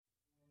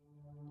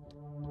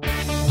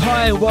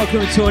Hi and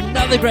welcome to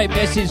another great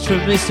message from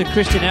Mr.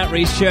 Christian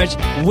Outreach Church.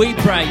 We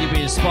pray you'll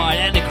be inspired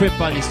and equipped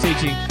by this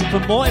teaching. For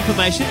more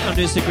information on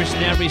Mr.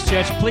 Christian Outreach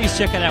Church, please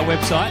check out our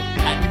website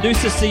at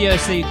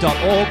noosacoc.org.au.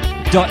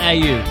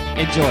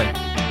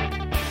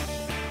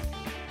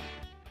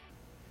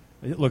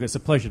 Enjoy. Look, it's a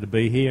pleasure to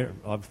be here.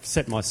 I've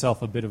set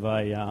myself a bit of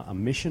a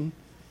mission.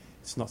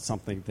 It's not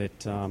something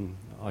that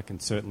I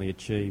can certainly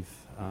achieve.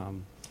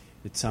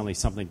 It's only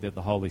something that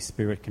the Holy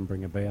Spirit can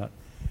bring about.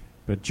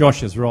 But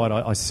Josh is right.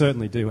 I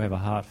certainly do have a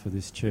heart for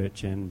this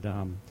church, and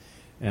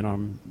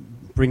I'm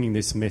bringing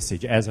this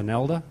message as an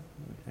elder,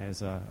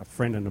 as a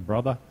friend and a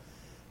brother,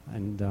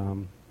 and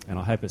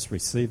I hope it's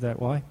received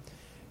that way.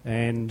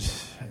 And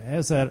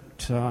as that,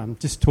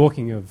 just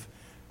talking of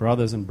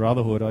brothers and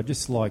brotherhood, I'd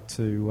just like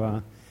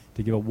to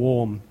give a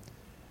warm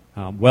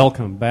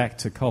welcome back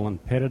to Colin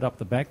Pettit up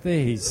the back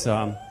there. He's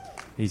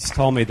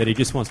told me that he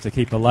just wants to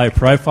keep a low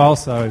profile,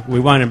 so we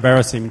won't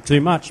embarrass him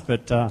too much,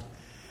 but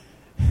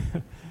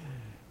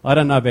I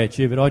don't know about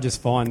you, but I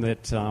just find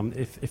that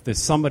if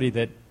there's somebody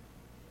that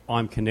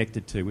I'm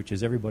connected to, which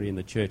is everybody in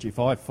the church, if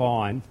I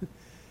find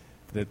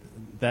that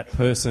that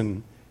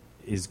person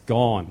is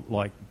gone,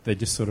 like they're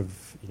just sort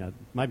of,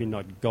 maybe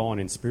not gone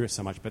in spirit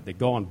so much, but they're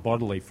gone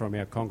bodily from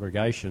our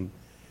congregation,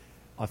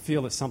 I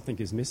feel that something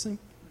is missing.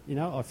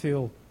 I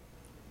feel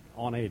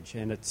on edge,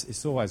 and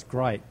it's always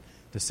great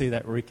to see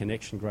that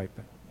reconnection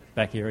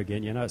back here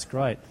again. It's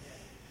great.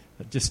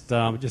 I just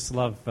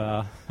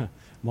love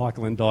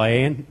Michael and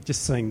Diane,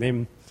 just seeing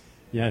them,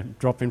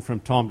 drop in from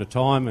time to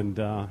time, and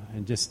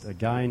just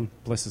again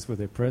bless us with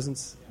their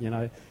presence.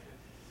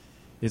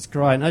 It's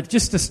great. And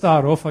just to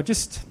start off,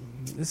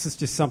 this is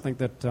just something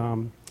that,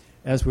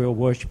 as we were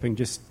worshipping,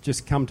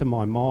 just come to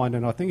my mind,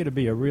 and I think it'd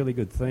be a really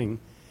good thing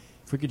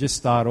if we could just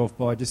start off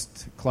by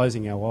just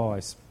closing our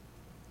eyes.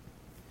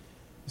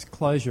 Just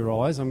close your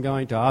eyes. I'm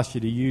going to ask you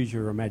to use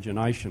your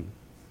imagination.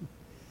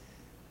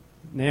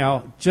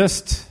 Now,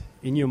 just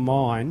in your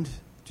mind,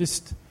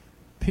 just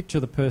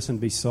picture the person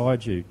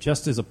beside you,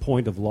 just as a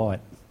point of light.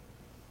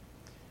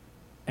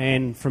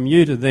 And from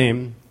you to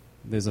them,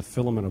 there's a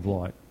filament of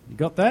light. You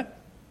got that?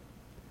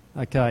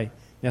 Okay.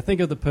 Now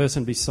think of the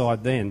person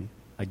beside them,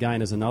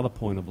 again, as another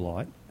point of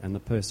light, and the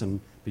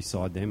person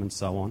beside them, and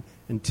so on,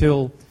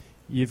 until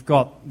you've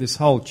got this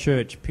whole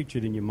church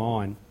pictured in your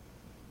mind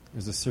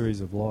as a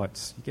series of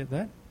lights. You get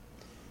that?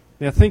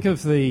 Now think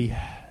of the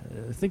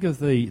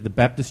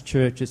Baptist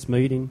church it's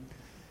meeting,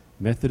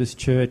 Methodist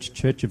Church,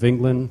 Church of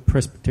England,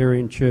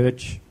 Presbyterian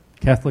Church,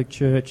 Catholic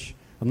Church.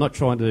 I'm not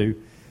trying to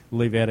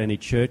leave out any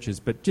churches,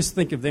 but just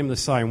think of them the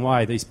same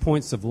way, these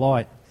points of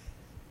light,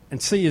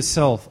 and see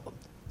yourself,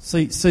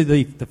 see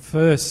the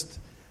first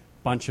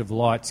bunch of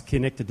lights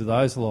connected to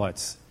those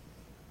lights.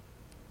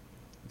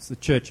 It's the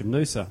Church of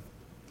Noosa.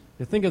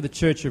 Now think of the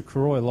Church of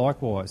Karoi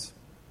likewise,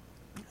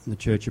 and the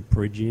Church of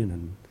Perigian,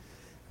 and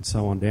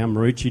so on down,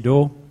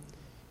 Maroochydore.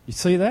 You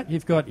see that?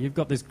 You've got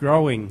this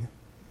growing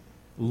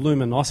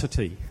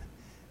luminosity.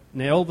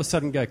 Now all of a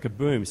sudden go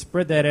kaboom,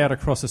 spread that out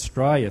across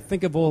Australia.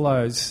 Think of all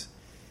those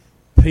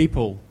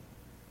people,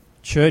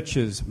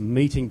 churches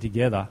meeting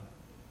together,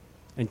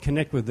 and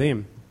connect with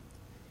them.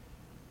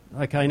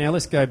 Okay, now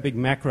let's go big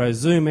macro,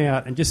 zoom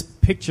out and just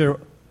picture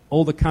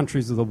all the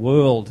countries of the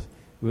world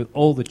with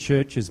all the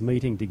churches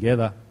meeting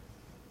together,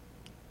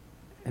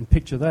 and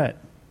picture that.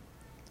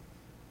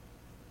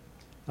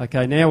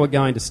 Okay, now we're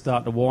going to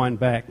start to wind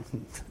back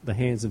the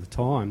hands of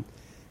time.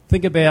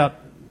 Think about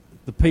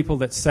the people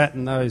that sat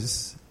in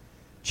those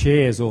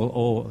chairs,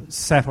 or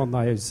sat on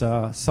those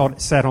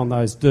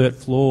dirt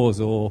floors,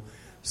 or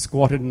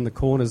squatted in the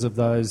corners of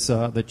those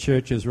the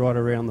churches right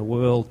around the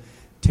world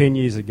 10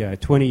 years ago,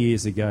 20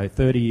 years ago,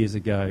 30 years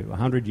ago,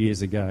 100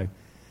 years ago,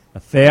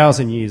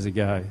 1,000 years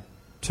ago,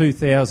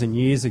 2,000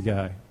 years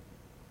ago.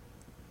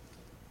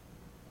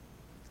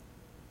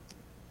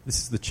 This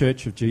is the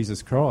Church of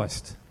Jesus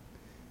Christ.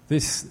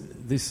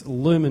 This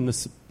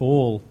luminous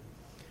ball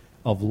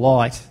of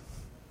light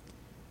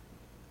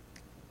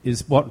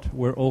is what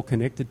we're all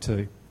connected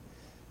to.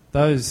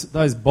 Those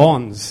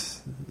bonds,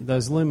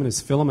 those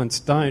luminous filaments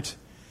don't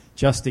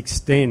just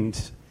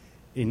extend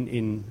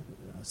in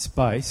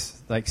space,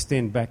 they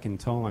extend back in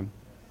time.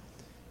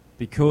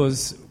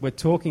 Because we're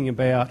talking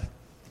about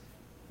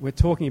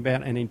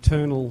an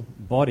eternal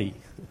body.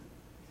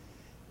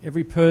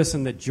 Every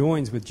person that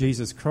joins with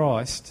Jesus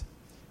Christ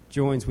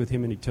joins with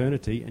him in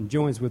eternity and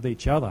joins with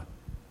each other.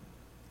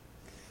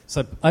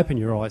 So open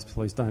your eyes,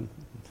 please.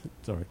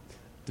 Sorry,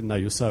 didn't know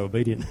you were so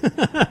obedient.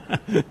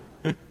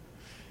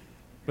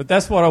 But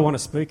that's what I want to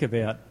speak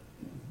about.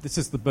 This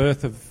is the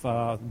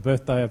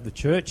birthday of the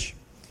church.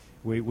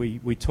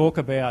 We talk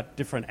about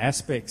different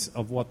aspects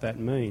of what that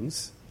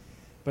means,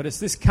 but it's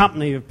this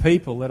company of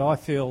people that I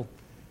feel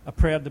are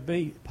proud to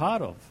be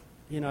part of.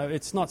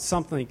 It's not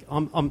something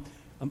I'm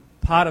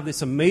part of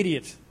this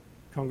immediate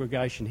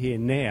congregation here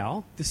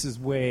now. This is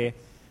where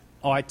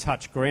I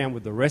touch ground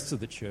with the rest of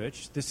the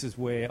church. This is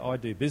where I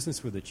do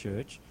business with the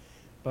church.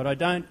 But I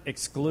don't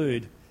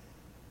exclude,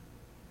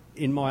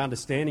 in my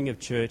understanding of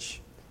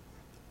church,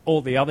 all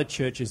the other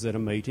churches that are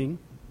meeting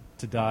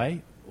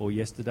today, or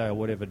yesterday or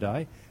whatever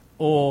day,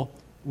 or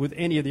with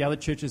any of the other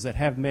churches that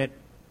have met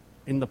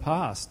in the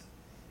past.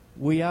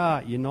 We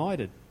are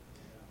united.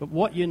 But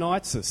what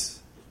unites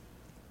us?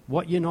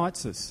 What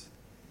unites us?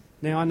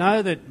 Now, I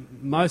know that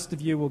most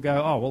of you will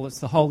go, oh, well, it's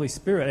the Holy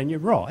Spirit, and you're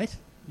right.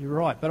 You're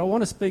right. But I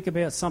want to speak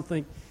about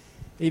something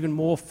even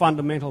more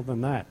fundamental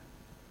than that.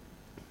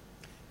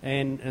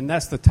 And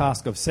that's the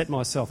task I've set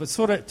myself. It's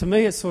to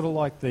me, it's sort of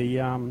like the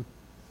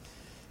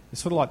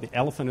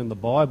elephant in the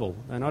Bible.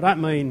 And I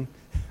don't mean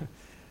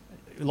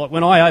like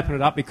when I open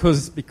it up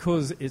because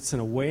it's an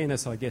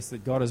awareness, I guess,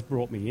 that God has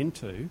brought me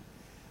into.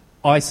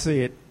 I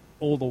see it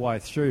all the way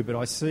through, but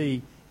I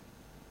see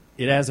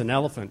it as an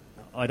elephant.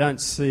 I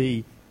don't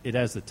see it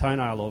as the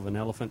toenail of an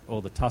elephant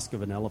or the tusk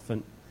of an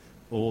elephant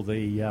or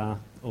the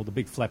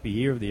big flappy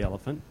ear of the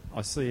elephant.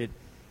 I see it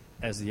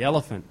as the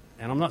elephant.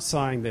 And I'm not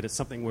saying that it's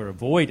something we're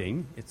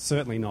avoiding. It's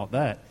certainly not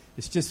that.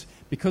 It's just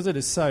because it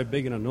is so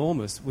big and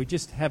enormous, we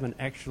just haven't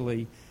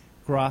actually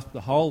grasped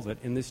the whole of it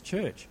in this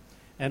church.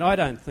 And I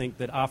don't think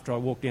that after I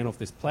walk down off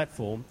this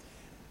platform,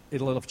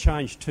 it'll have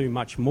changed too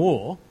much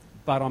more,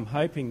 but I'm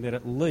hoping that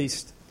at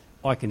least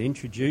I can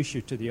introduce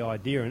you to the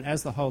idea. And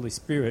as the Holy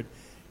Spirit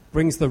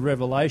brings the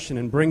revelation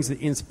and brings the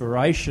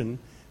inspiration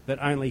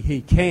that only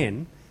He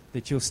can,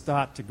 that you'll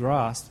start to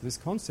grasp this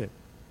concept.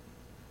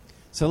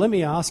 So let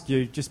me ask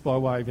you, just by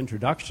way of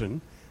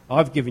introduction,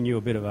 I've given you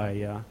a bit of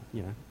a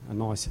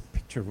nice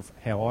picture of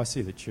how I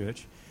see the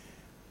church.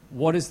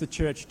 What is the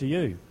church to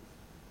you?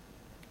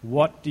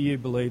 What do you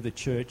believe the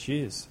church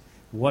is?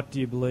 What do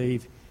you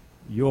believe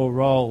your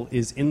role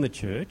is in the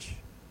church?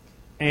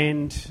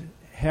 And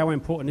how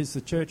important is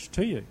the church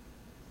to you?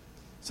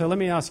 So let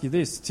me ask you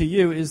this. To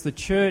you, is the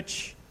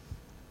church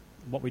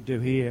what we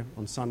do here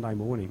on Sunday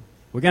morning?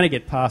 We're going to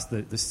get past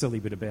the silly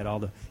bit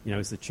about,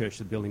 is the church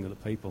the building of the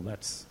people?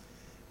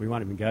 We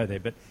won't even go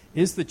there. But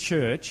is the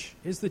church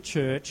the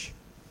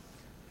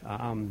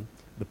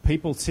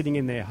people sitting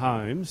in their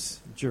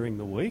homes during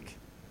the week?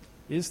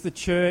 Is the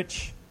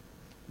church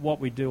what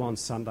we do on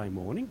Sunday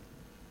morning?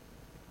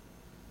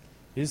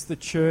 Is the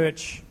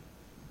church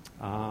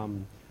a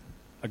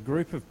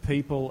group of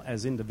people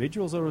as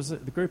individuals, or is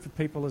it the group of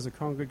people as a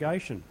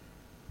congregation?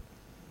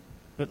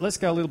 But let's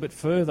go a little bit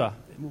further.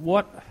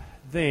 What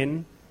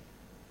then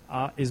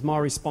is my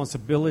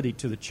responsibility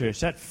to the church?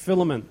 That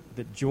filament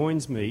that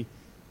joins me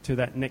to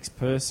that next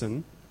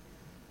person,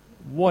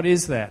 what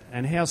is that,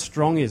 and how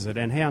strong is it,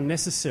 and how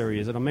necessary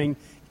is it? I mean,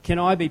 can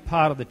I be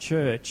part of the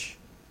church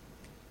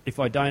if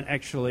I don't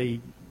actually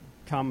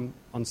come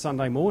on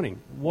Sunday morning?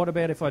 What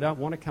about if I don't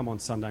want to come on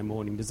Sunday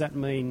morning? Does that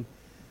mean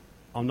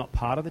I'm not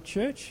part of the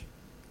church?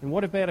 And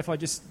what about if I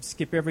just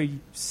skip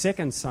every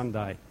second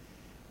Sunday?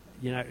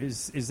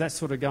 Is that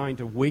sort of going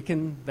to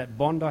weaken that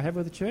bond I have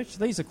with the church?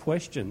 These are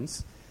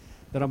questions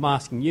that I'm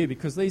asking you,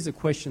 because these are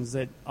questions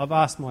that I've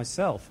asked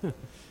myself.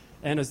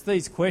 And it's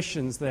these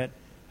questions that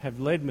have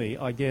led me,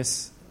 I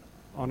guess,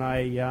 on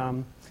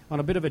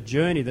a bit of a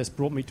journey that's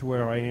brought me to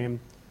where I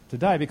am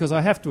today. Because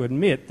I have to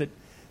admit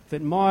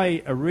that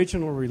my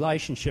original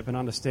relationship and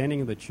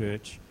understanding of the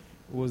church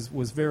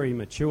was very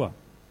immature.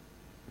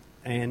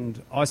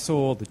 And I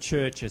saw the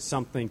church as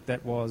something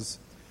that was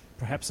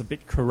perhaps a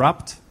bit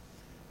corrupt,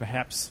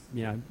 perhaps,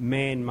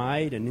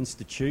 man-made, an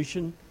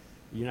institution,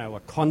 a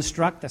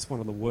construct. That's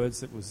one of the words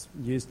that was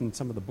used in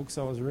some of the books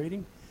I was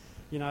reading.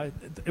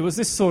 It was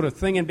this sort of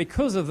thing, and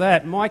because of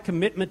that, my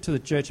commitment to the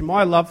church and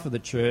my love for the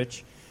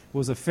church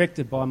was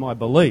affected by my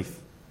belief.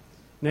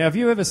 Now, have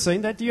you ever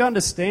seen that? Do you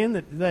understand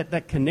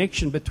that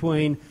connection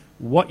between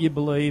what you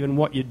believe and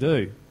what you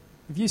do?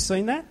 Have you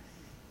seen that?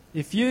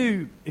 If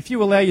you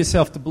allow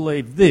yourself to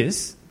believe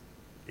this,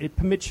 it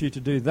permits you to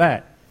do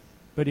that.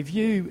 But if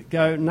you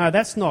go, no,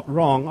 that's not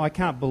wrong, I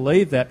can't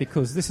believe that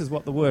because this is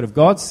what the Word of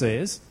God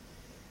says,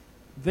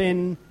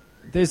 then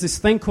there's this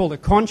thing called a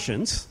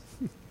conscience,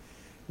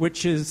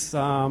 which is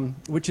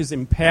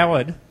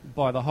empowered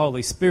by the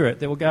Holy Spirit,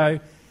 that will go,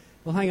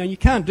 well, hang on, you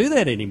can't do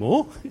that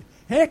anymore.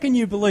 How can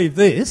you believe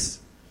this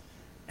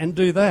and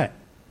do that?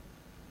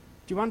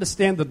 Do you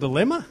understand the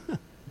dilemma?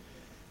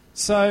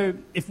 So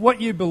if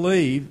what you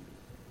believe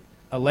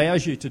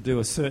allows you to do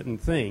a certain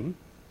thing,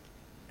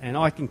 and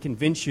I can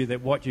convince you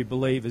that what you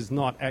believe is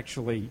not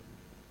actually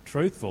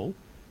truthful,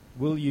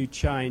 will you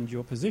change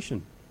your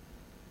position?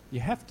 You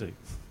have to.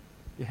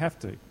 You have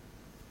to.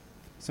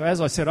 So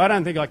as I said, I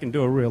don't think I can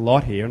do a real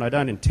lot here, and I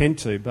don't intend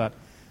to, but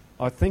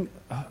I think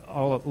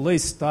I'll at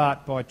least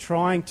start by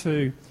trying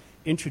to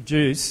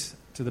introduce,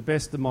 to the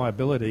best of my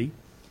ability,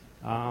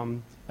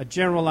 a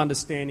general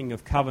understanding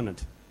of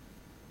covenant.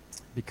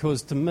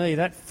 Because to me,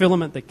 that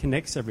filament that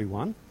connects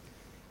everyone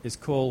is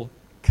called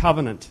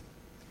covenant.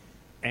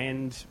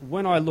 And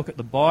when I look at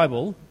the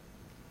Bible,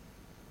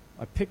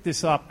 I pick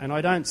this up and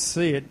I don't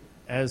see it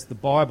as the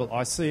Bible,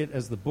 I see it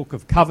as the book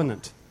of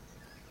covenant.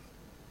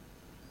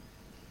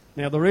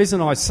 Now, the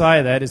reason I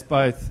say that is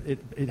both,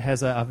 it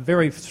has a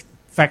very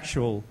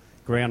factual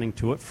grounding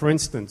to it. For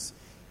instance,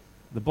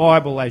 the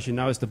Bible, as you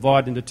know, is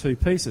divided into two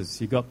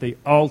pieces. You've got the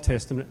Old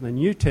Testament and the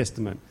New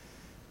Testament.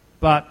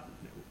 But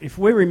if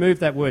we remove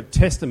that word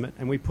testament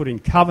and we put in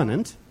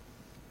covenant,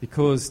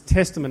 because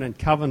testament and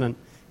covenant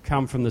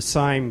come from the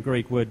same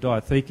Greek word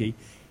diatheke,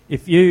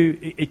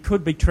 it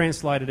could be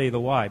translated either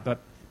way, but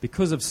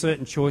because of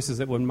certain choices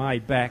that were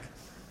made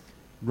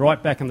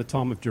right back in the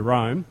time of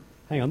Jerome,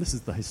 hang on, this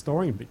is the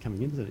historian bit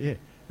coming into it,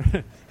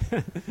 yeah.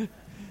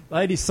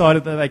 They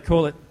decided that they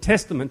call it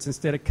testaments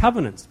instead of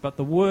covenants, but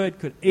the word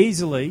could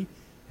easily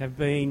have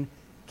been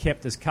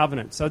kept as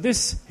covenant. So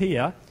this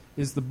here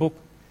is the book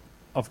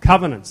of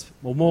covenants,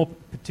 or more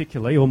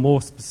particularly, or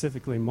more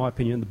specifically in my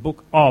opinion, the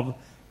book of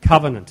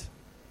covenant.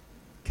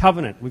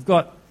 Covenant.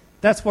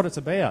 That's what it's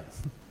about.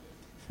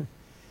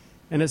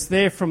 And it's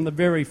there from the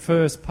very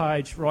first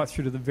page right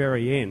through to the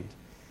very end.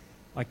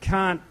 I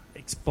can't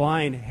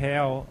explain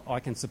how I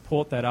can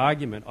support that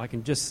argument. I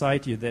can just say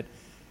to you that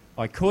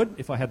I could,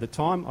 if I had the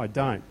time, I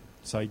don't.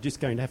 So you're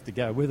just going to have to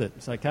go with it.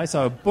 It's okay?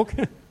 So a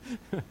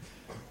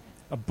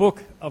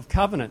book of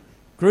covenant.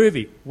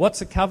 Groovy.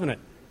 What's a covenant?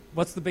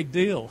 What's the big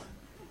deal?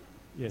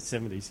 Yeah,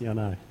 70s. Yeah,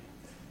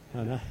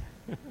 I know.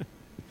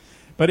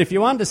 But if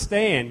you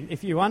understand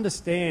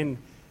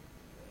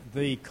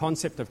the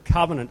concept of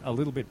covenant a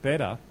little bit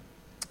better,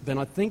 then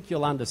I think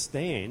you'll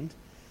understand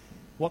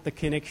what the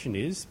connection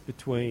is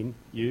between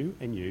you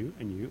and you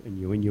and you and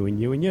you and you and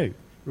you and you,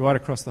 right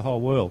across the whole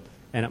world.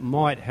 And it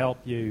might help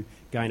you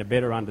gain a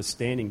better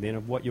understanding then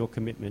of what your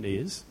commitment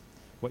is,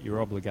 what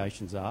your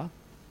obligations are,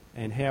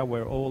 and how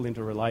we're all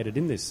interrelated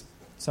in this.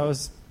 So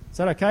is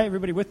that okay?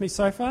 Everybody with me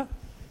so far?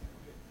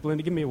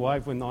 Belinda, give me a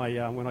wave when I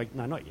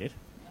no, not yet.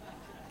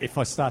 If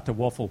I start to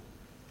waffle,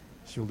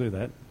 she'll do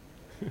that.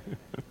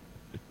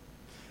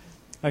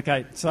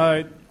 Okay,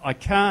 so I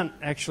can't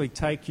actually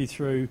take you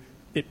through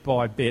bit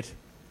by bit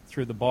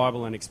through the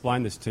Bible and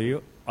explain this to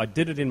you. I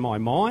did it in my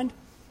mind.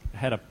 I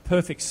had a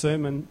perfect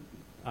sermon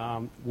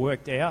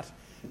worked out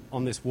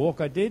on this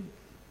walk I did.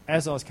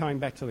 As I was coming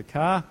back to the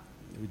car,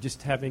 we were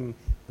just having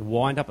the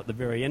wind up at the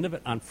very end of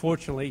it.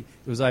 Unfortunately,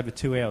 it was over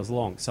 2 hours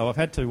long, so I've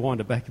had to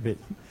wind it back a bit.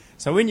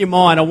 So in your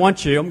mind, I'm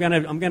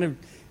going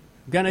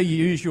to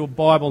use your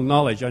Bible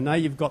knowledge. I know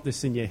you've got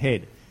this in your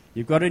head.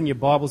 You've got it in your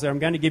Bibles there. I'm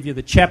going to give you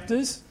the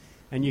chapters,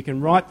 and you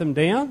can write them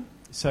down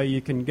so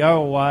you can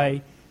go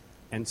away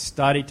and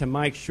study to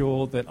make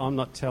sure that I'm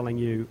not telling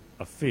you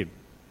a fib.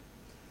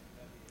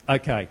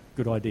 Okay,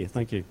 good idea.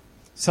 Thank you.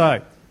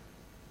 So,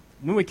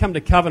 when we come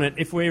to covenant,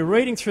 if we're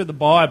reading through the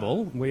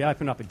Bible, we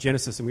open up at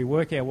Genesis and we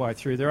work our way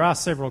through, there are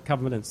several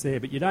covenants there,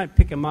 but you don't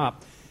pick them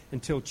up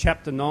until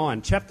chapter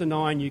 9. Chapter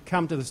 9, you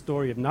come to the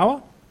story of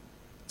Noah,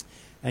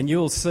 and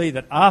you'll see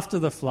that after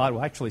the flood,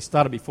 well, actually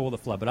started before the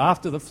flood, but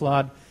after the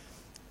flood,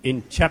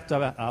 in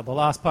the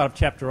last part of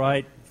chapter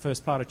 8,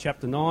 first part of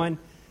chapter 9,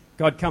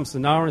 God comes to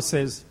Noah and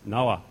says,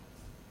 Noah,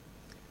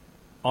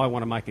 I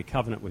want to make a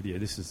covenant with you.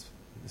 This is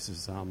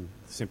the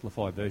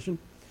simplified version.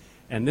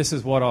 And this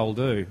is what I'll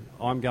do.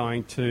 I'm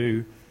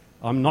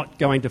not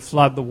going to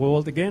flood the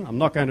world again. I'm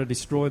not going to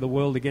destroy the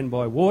world again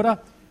by water.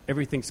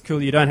 Everything's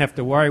cool. You don't have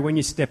to worry. When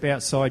you step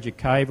outside your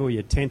cave or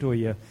your tent or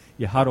your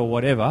hut or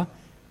whatever,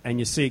 and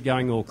you see it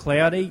going all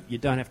cloudy, you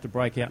don't have to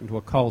break out into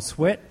a cold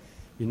sweat.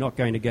 You're not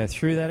going to go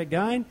through that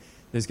again.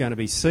 There's going to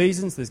be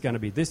seasons. There's going to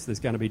be this. There's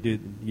going to be...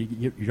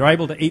 You're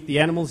able to eat the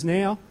animals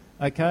now,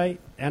 okay?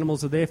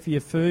 Animals are there for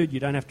your food. You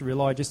don't have to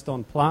rely just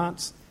on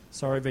plants.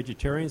 Sorry,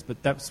 vegetarians,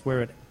 but that's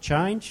where it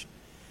changed.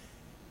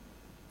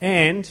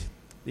 And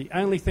the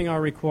only thing I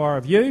require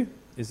of you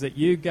is that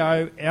you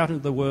go out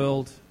into the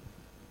world,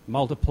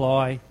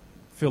 multiply,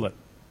 fill it.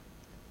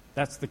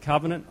 That's the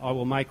covenant I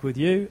will make with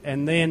you.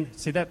 And then,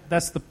 see,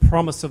 that's the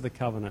promise of the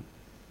covenant.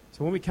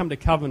 So when we come to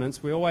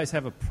covenants, we always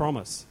have a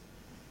promise.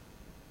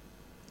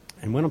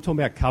 And when I'm talking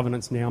about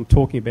covenants now, I'm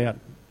talking about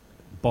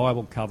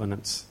Bible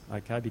covenants,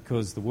 okay?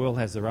 Because the world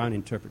has their own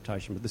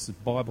interpretation, but this is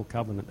Bible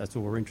covenant. That's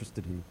all we're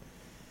interested in.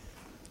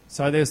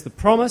 So there's the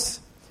promise,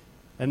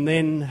 and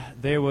then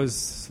there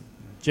was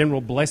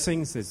general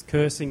blessings, there's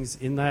cursings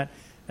in that,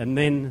 and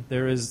then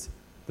there is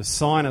the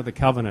sign of the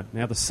covenant.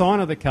 Now, the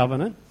sign of the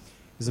covenant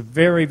is a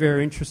very,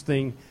 very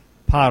interesting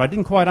part. I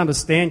didn't quite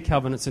understand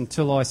covenants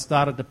until I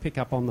started to pick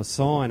up on the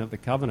sign of the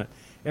covenant.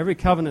 Every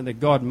covenant that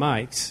God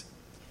makes,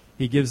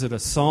 he gives it a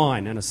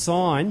sign, and a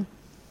sign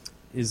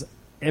is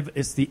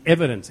it's the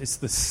evidence, it's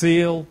the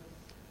seal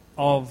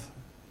of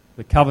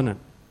the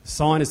covenant.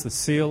 Sign is the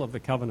seal of the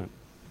covenant.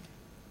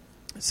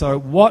 So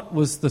what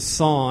was the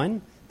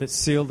sign that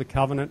sealed the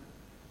covenant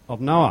of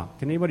Noah?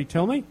 Can anybody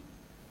tell me?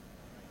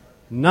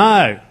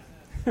 No.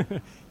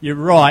 You're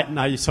right.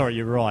 No,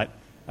 you're right.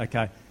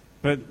 Okay.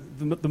 But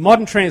the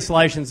modern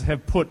translations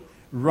have put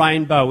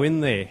rainbow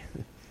in there.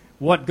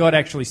 What God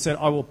actually said,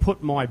 I will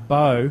put my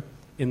bow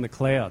in the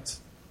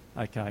clouds.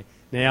 Okay.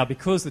 Now,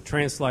 because the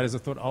translators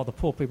have thought, the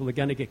poor people are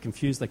going to get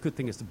confused. They could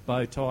think it's a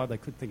bow tie. They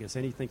could think it's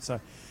anything. So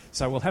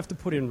we'll have to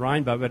put in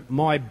rainbow, but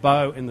my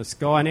bow in the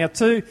sky. Now,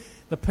 to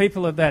the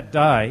people of that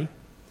day,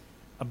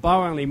 a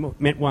bow only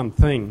meant one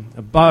thing.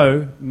 A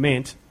bow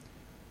meant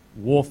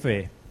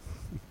warfare.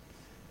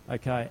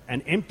 Okay.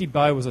 An empty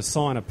bow was a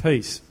sign of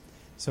peace.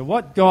 So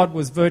what God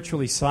was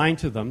virtually saying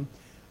to them,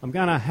 I'm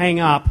going to hang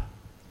up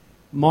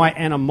my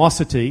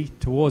animosity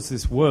towards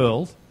this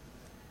world,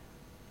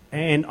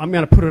 and I'm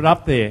going to put it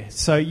up there.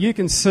 So you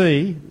can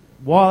see,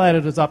 while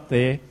that is up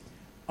there,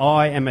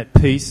 I am at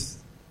peace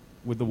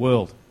with the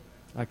world.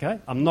 Okay?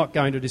 I'm not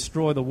going to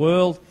destroy the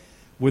world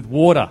with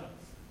water.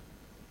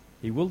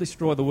 He will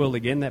destroy the world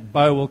again. That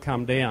bow will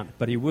come down,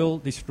 but he will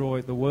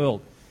destroy the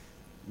world.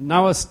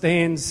 Noah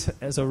stands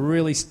as a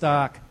really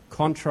stark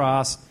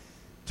contrast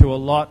to a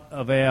lot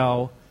of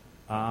our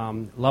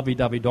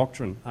lovey-dovey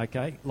doctrine,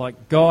 okay?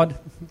 Like, God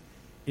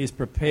is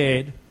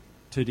prepared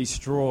to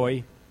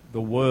destroy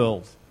the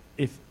world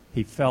if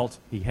he felt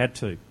he had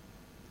to.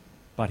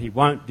 But he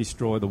won't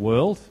destroy the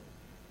world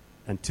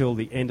until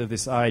the end of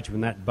this age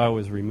when that bow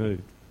is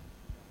removed.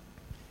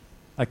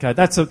 Okay,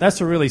 that's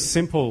a really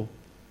simple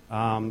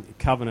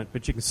covenant,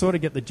 but you can sort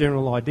of get the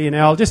general idea.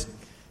 Now, I'll just,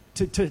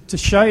 to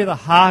show you the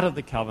heart of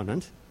the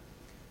covenant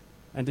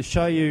and to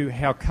show you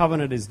how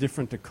covenant is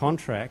different to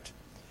contract,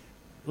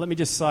 let me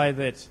just say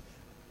that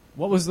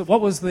what was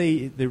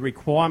the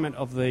requirement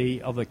of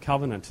the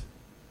covenant?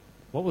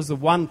 What was the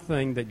one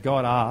thing that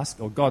God asked,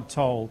 or God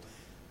told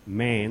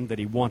man that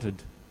he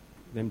wanted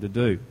them to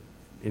do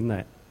in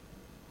that?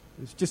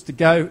 It was just to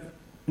go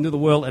into the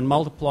world and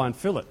multiply and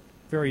fill it.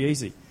 Very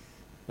easy.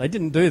 They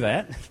didn't do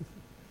that.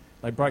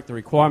 They broke the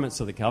requirements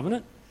of the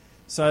covenant.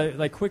 So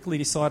they quickly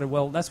decided,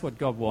 well, that's what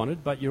God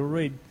wanted. But you'll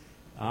read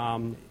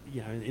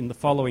in the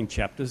following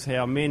chapters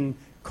how men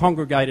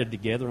congregated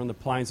together on the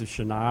plains of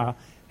Shinar,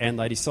 and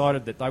they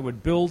decided that they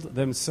would build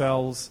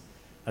themselves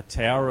a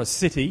tower, a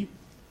city,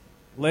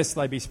 lest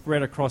they be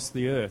spread across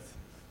the earth.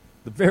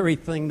 The very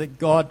thing that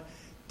God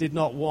did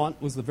not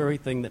want was the very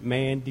thing that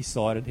man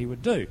decided he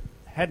would do.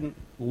 Hadn't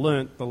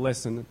learnt the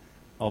lesson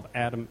of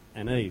Adam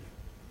and Eve.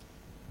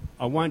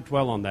 I won't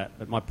dwell on that,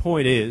 but my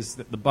point is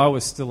that the bow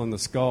is still in the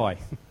sky.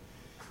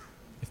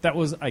 If that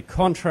was a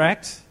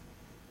contract,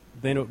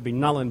 then it would be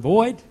null and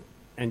void,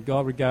 and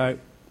God would go,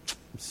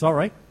 I'm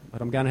sorry,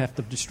 but I'm going to have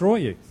to destroy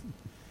you.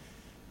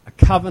 A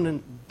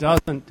covenant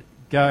doesn't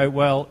go,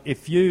 well,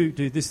 if you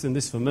do this and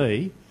this for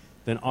me,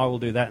 then I will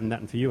do that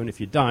and for you, and if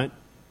you don't,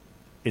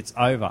 it's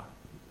over.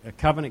 A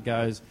covenant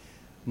goes,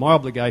 my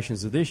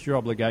obligations are this, your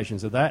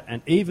obligations are that,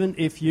 and even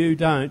if you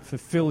don't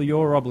fulfill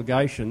your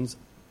obligations,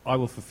 I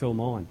will fulfill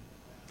mine.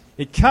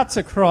 It cuts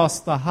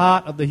across the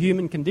heart of the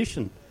human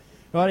condition,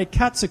 right? It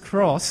cuts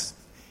across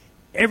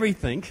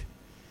everything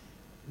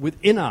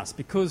within us,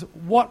 because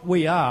what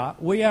we are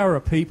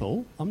a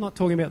people. I'm not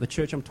talking about the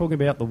church, I'm talking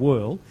about the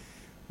world.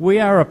 We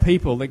are a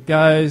people that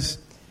goes,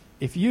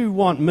 if you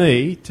want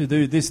me to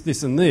do this,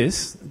 this and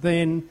this,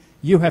 then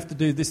you have to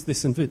do this,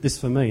 this and this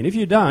for me. And if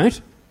you don't,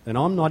 then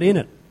I'm not in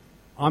it.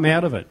 I'm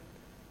out of it.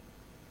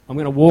 I'm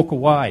going to walk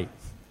away.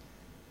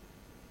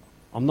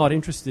 I'm not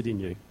interested in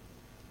you.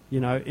 You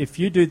know, if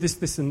you do this,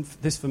 this and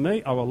this for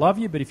me, I will love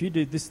you. But if you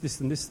do this, this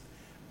and this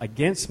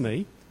against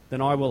me,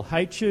 then I will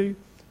hate you,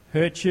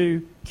 hurt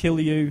you, kill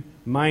you,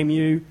 maim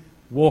you,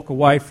 walk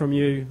away from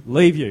you,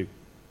 leave you.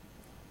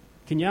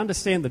 Can you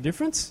understand the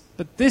difference?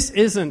 But this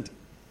isn't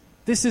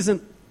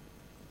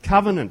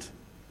covenant.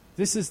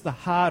 This is the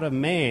heart of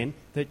man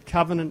that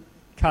covenant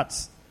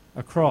cuts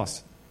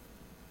across.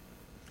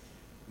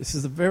 This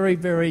is a very,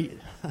 very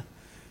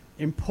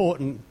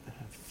important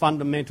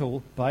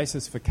fundamental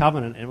basis for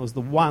covenant, and it was the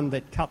one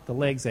that cut the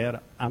legs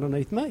out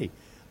underneath me.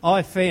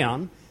 I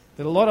found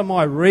that a lot of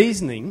my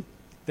reasoning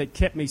that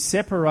kept me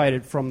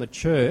separated from the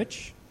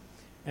church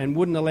and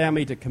wouldn't allow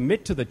me to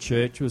commit to the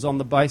church was on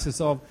the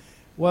basis of,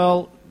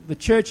 well, the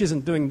church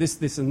isn't doing this,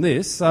 this and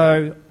this,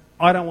 so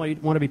I don't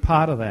want to be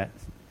part of that.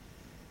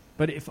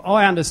 But if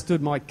I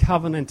understood my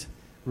covenant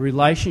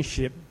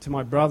relationship to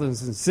my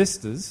brothers and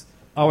sisters,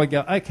 I would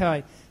go,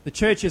 okay, the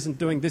church isn't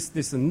doing this,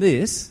 this and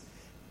this.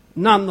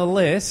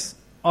 Nonetheless,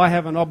 I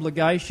have an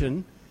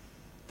obligation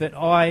that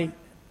I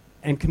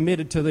am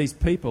committed to these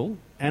people,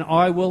 and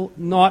I will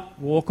not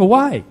walk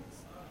away.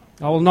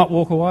 I will not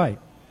walk away.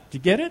 Do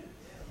you get it?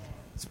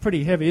 It's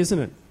pretty heavy, isn't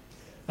it?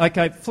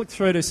 Okay, flick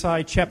through to,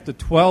 say, chapter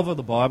 12 of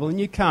the Bible, and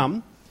you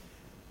come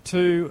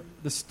to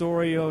the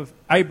story of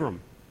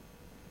Abram.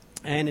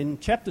 And in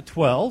chapter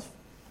 12,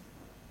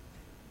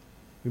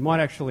 we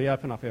might actually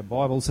open up our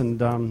Bibles and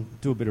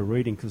do a bit of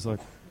reading, because I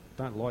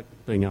don't like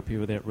being up here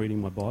without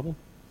reading my Bible.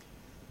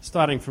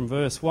 Starting from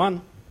verse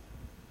 1.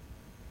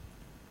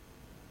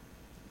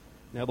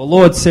 Now the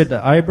Lord said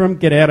to Abram,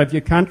 get out of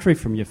your country,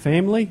 from your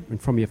family,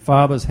 and from your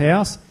father's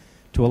house,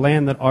 to a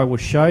land that I will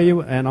show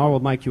you, and I will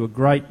make you a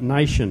great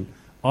nation.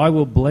 I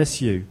will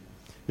bless you.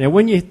 Now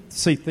when you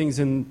see things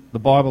in the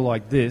Bible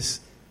like this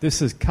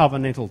is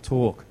covenantal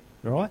talk,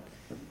 right?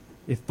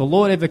 If the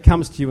Lord ever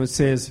comes to you and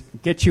says,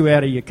 get you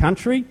out of your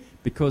country,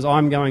 because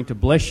I'm going to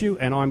bless you,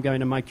 and I'm going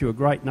to make you a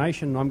great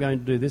nation, and I'm going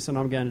to do this, and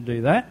I'm going to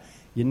do that,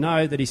 you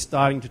know that he's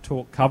starting to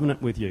talk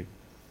covenant with you.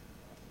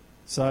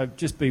 So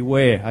just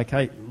beware,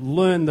 okay?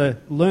 Learn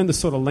the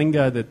sort of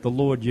lingo that the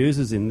Lord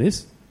uses in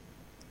this.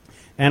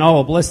 And I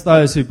will bless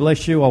those who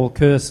bless you. I will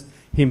curse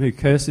him who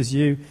curses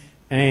you.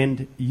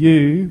 And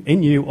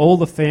in you, all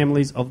the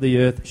families of the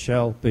earth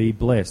shall be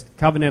blessed.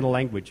 Covenantal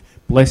language.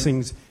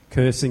 Blessings,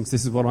 cursings,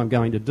 this is what I'm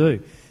going to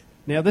do.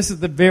 Now, this is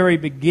the very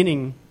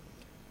beginning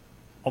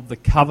of the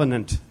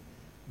covenant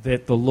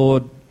that the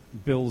Lord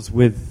builds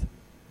with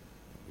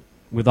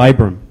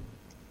Abram.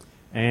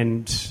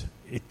 And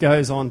it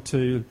goes on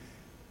to,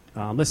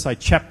 let's say,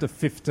 chapter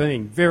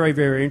 15. Very,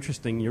 very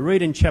interesting. You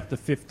read in chapter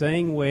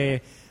 15 where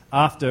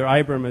after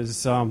Abram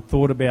has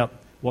thought about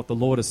what the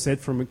Lord has said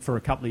for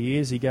a couple of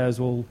years, he goes,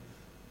 well,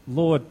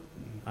 Lord,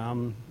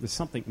 there's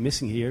something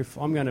missing here. If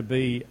I'm going to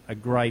be a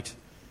great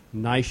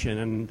nation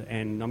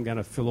and I'm going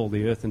to fill all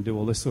the earth and do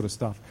all this sort of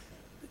stuff,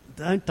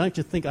 don't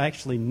you think I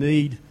actually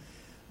need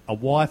a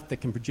wife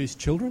that can produce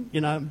children?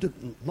 You know,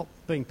 I'm not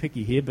being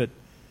picky here, but,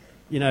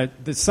 you know,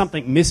 there's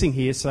something missing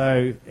here,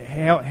 so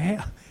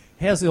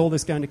how's all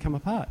this going to come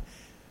apart?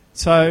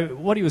 So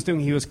what he was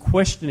doing, he was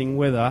questioning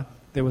whether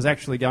there was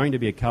actually going to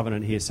be a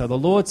covenant here. So the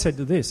Lord said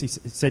to this, he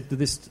said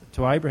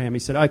to Abraham, he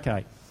said,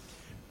 okay,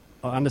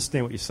 I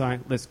understand what you're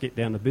saying, let's get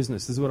down to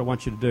business. This is what I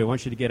want you to do. I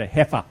want you to get a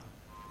heifer.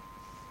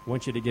 I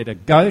want you to get a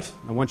goat.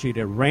 I want you to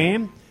get a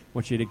ram. I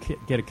want you to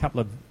get a couple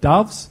of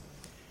doves.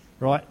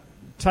 Right?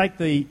 Take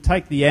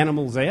the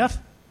animals out.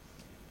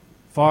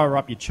 Fire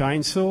up your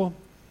chainsaw.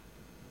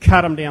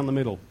 Cut them down the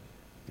middle.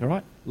 All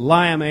right?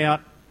 Lay them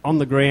out on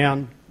the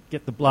ground.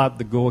 Get the blood,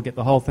 the gore, get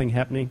the whole thing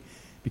happening,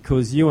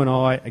 because you and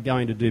I are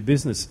going to do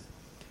business.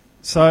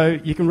 So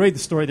you can read the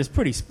story. It's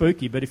pretty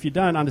spooky, but if you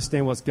don't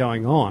understand what's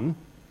going on,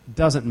 it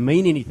doesn't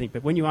mean anything.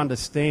 But when you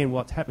understand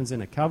what happens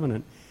in a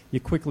covenant, you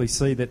quickly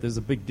see that there's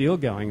a big deal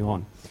going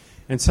on.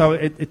 And so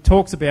it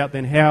talks about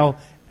then how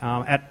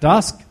at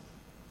dusk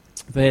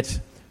that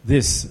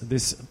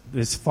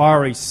this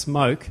fiery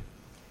smoke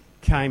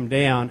came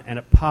down and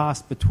it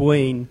passed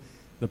between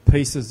the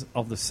pieces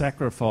of the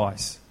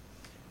sacrifice.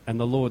 And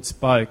the Lord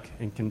spoke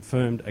and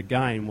confirmed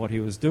again what he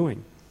was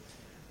doing.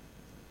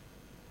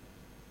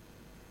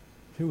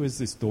 Who is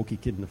this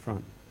dorky kid in the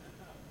front?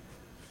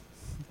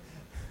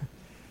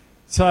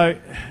 So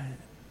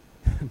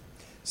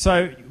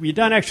you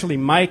don't actually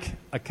make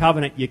a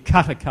covenant, you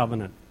cut a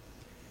covenant.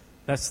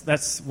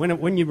 That's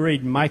when you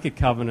read make a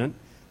covenant,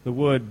 the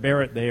word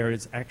beret there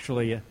is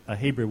actually a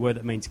Hebrew word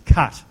that means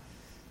cut.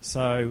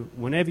 So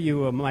whenever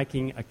you are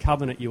making a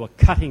covenant, you are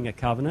cutting a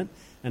covenant.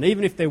 And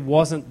even if there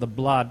wasn't the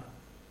blood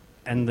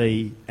and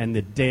the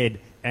dead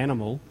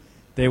animal,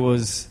 there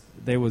was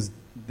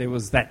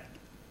that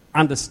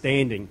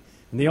understanding.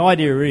 And the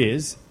idea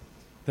is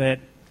that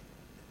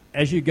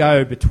as you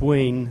go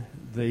between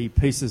the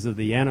pieces of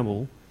the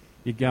animal,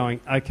 you're going,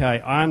 okay,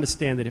 I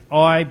understand that if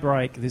I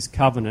break this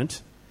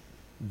covenant,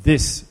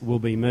 this will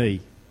be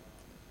me.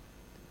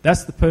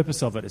 That's the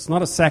purpose of it. It's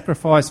not a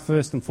sacrifice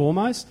first and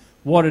foremost.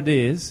 What it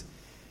is,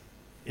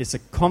 it's a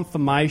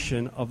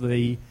confirmation of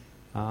the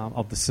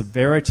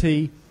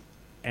severity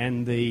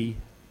and the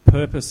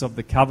purpose of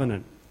the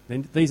covenant.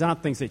 These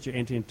aren't things that you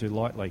enter into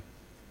lightly.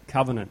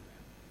 Covenant.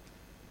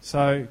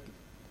 So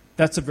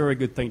that's a very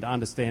good thing to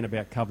understand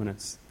about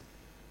covenants.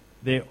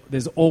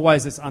 There's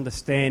always this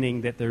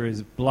understanding that there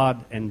is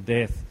blood and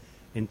death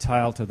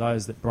entailed to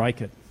those that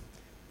break it.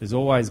 There's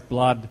always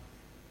blood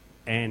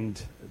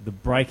and the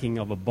breaking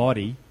of a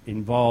body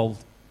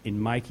involved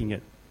in making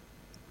it.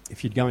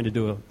 If you're going to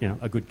do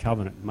a good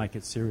covenant, make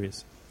it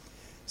serious.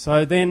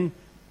 So then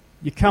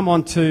you come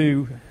on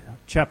to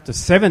chapter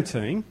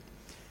 17,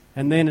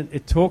 and then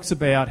it talks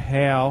about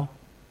how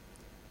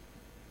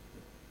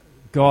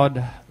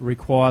God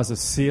requires a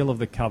seal of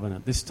the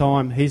covenant. This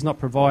time he's not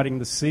providing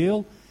the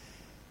seal.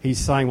 He's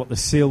saying what the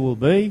seal will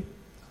be,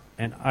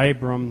 and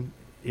Abram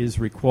is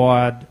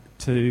required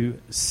to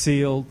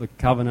seal the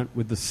covenant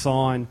with the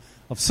sign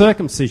of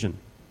circumcision.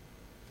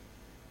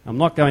 I'm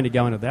not going to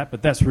go into that,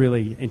 but that's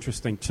really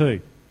interesting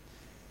too.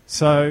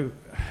 So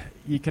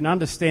you can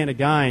understand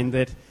again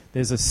that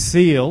there's a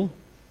seal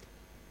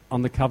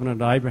on the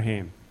covenant of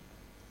Abraham.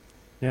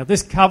 Now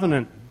this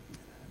covenant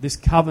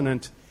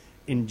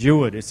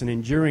endured. It's an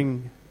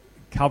enduring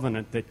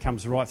covenant that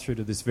comes right through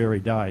to this very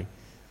day.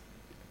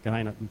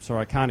 Again, I'm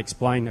sorry, I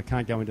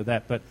can't go into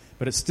that, but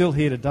it's still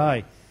here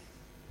today.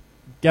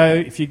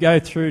 If you go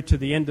through to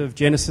the end of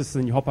Genesis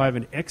and you hop over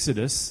to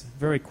Exodus,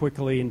 very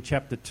quickly in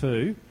chapter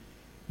 2,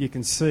 you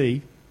can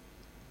see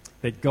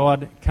that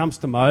God comes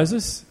to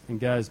Moses and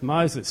goes,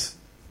 Moses,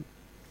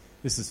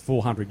 this is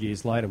 400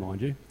 years later,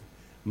 mind you,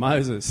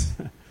 Moses,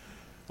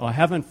 I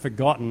haven't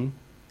forgotten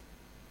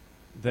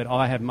that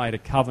I have made a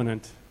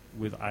covenant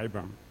with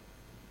Abram,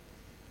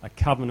 a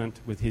covenant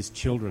with his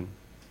children,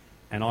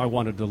 and I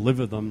want to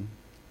deliver them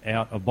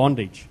out of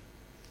bondage.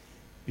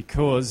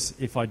 Because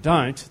if I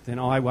don't, then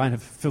I won't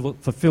have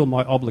fulfilled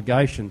my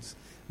obligations.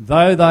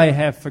 Though they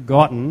have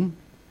forgotten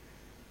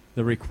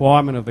the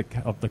requirement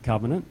of the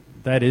covenant,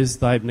 that is,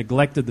 they've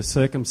neglected the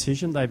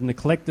circumcision, they've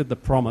neglected the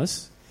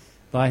promise,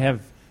 they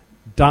have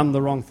done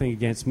the wrong thing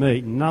against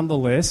me.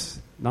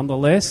 Nonetheless,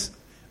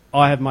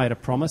 I have made a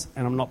promise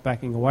and I'm not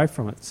backing away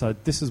from it. So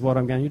this is what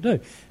I'm going to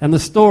do. And the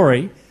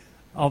story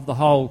of the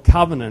whole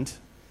covenant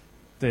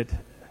that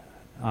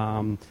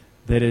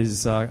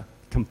is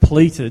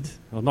completed,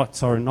 or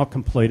not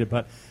completed,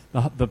 but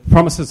the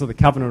promises of the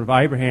covenant of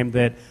Abraham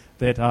that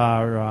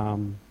are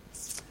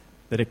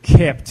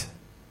kept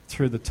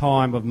through the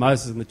time of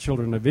Moses and the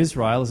children of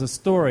Israel is a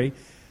story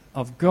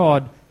of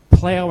God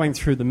ploughing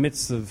through the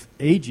midst of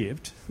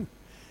Egypt,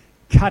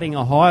 cutting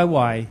a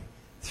highway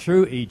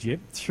through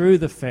Egypt, through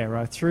the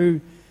Pharaoh,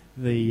 through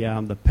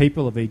the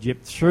people of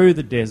Egypt, through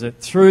the desert,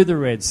 through the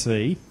Red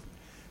Sea,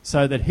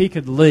 so that he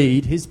could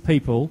lead his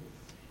people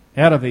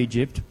out of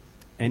Egypt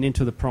and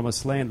into the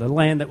promised land, the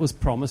land that was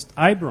promised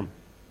Abram.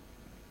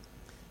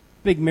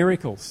 Big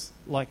miracles.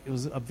 Like, it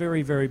was a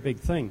very, very big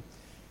thing.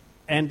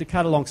 And to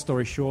cut a long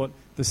story short,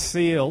 the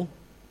seal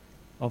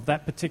of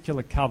that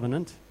particular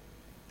covenant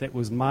that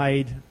was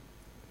made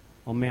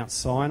on Mount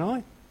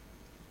Sinai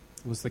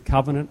was the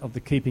covenant of the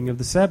keeping of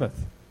the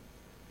Sabbath.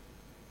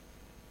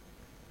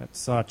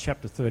 That's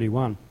chapter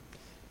 31.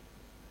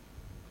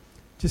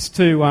 Just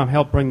to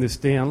help bring this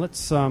down,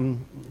 let's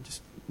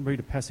just read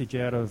a passage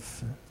out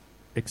of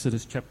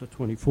Exodus chapter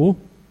 24.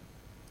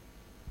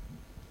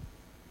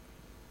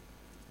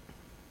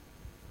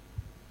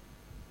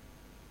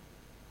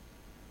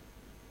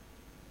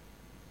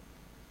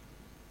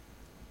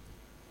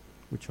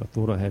 Which I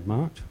thought I had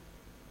marked.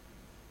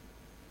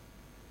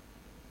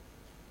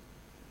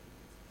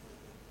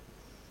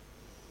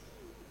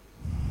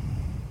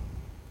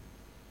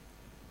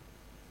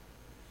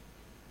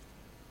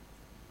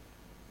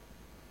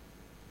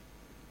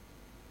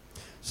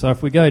 So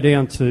if we go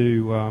down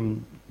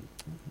to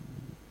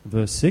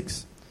verse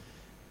 6,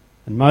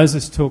 and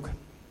Moses took,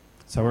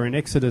 so we're in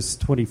Exodus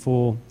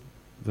 24,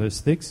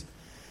 verse 6,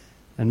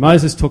 and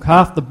Moses took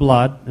half the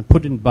blood and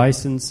put it in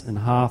basins, and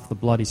half the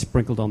blood he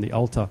sprinkled on the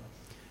altar.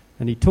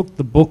 And he took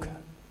the book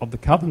of the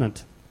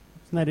covenant.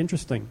 Isn't that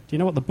interesting? Do you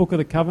know what the book of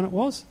the covenant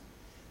was?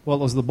 Well,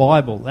 it was the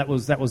Bible. That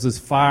was as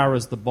far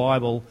as the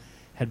Bible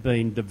had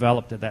been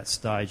developed at that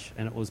stage.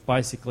 And it was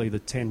basically the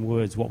 10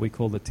 words, what we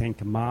call the 10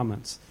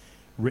 Commandments,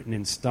 written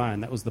in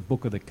stone. That was the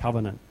book of the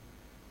covenant.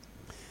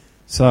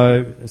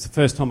 So it's the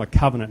first time a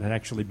covenant had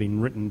actually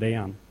been written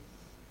down,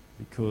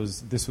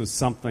 because this was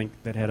something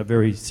that had a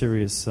very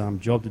serious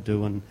job to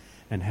do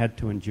and had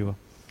to endure.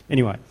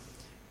 Anyway,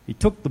 he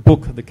took the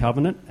book of the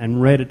covenant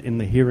and read it in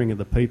the hearing of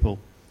the people.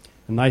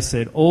 And they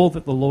said, "All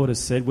that the Lord has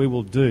said we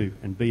will do,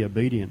 and be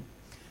obedient."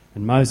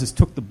 And Moses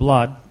took the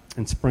blood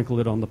and sprinkled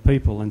it on the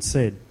people and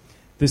said,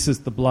 "This is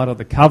the blood of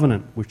the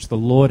covenant which the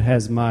Lord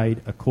has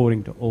made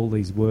according to all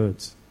these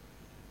words."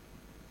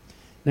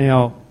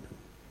 Now,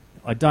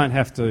 I don't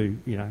have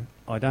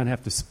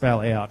to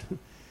spell out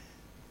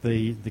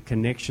the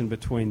connection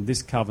between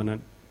this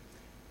covenant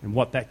and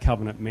what that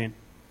covenant meant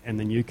and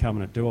the new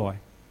covenant, do I?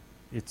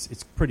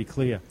 It's pretty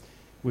clear.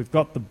 We've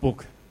got the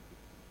book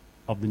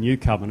of the new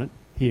covenant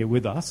here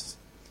with us,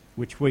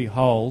 which we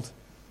hold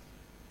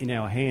in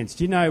our hands.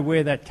 Do you know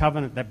where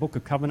that book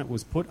of covenant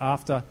was put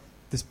after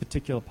this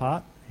particular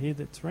part here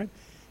that's read?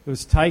 It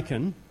was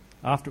taken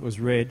after it was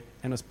read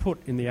and was put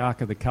in the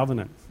Ark of the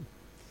Covenant.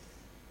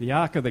 The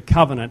Ark of the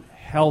Covenant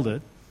held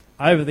it.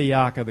 Over the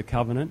Ark of the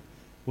Covenant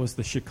was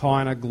the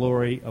Shekinah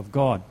glory of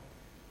God.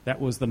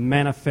 That was the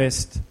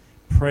manifest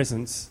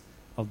presence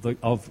of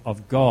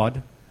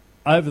God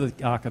over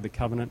the Ark of the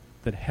Covenant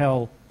that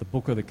held the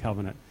book of the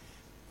covenant.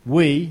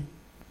 We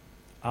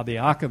are the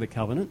Ark of the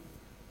Covenant,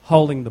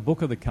 holding the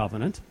book of the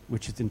covenant,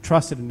 which is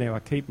entrusted in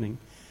our keeping,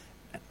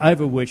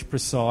 over which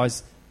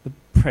presides the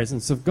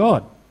presence of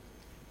God.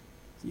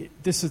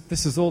 This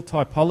is all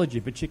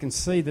typology, but you can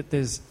see that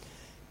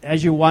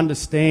as you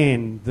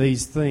understand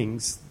these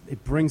things,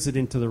 it brings it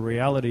into the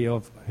reality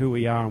of who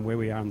we are and where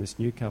we are in this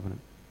new covenant.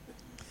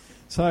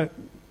 So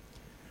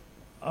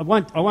I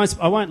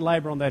won't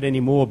labour on that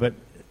anymore, but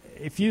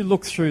if you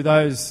look through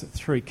those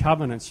three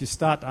covenants, you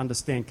start to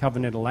understand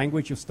covenantal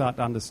language, you'll start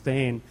to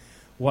understand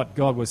what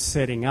God was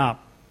setting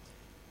up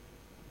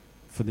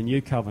for the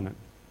new covenant.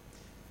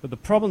 But the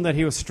problem that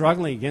he was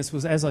struggling against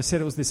was, as I said,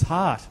 it was this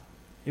heart.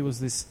 It was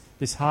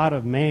this heart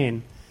of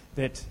man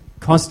that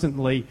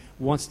constantly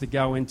wants to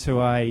go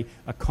into a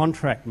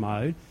contract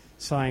mode,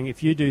 saying,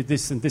 if you do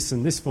this and this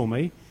and this for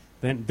me,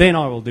 then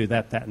I will do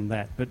that, that and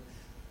that. But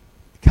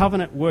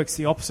covenant works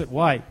the opposite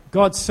way.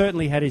 God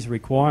certainly had his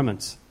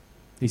requirements.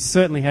 He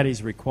certainly had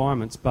his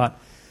requirements, but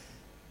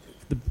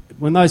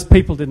when those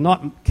people did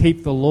not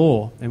keep the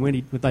law, and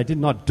when they did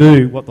not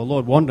do what the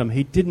Lord wanted them,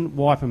 he didn't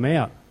wipe them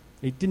out.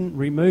 He didn't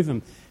remove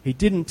them. He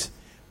didn't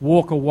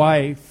walk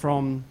away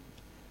from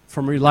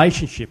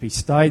relationship. He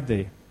stayed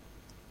there.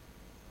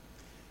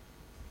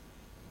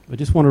 I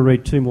just want to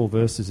read two more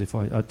verses,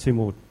 two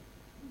more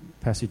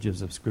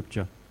passages of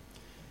Scripture.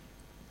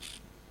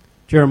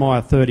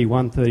 Jeremiah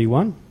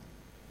 31:31.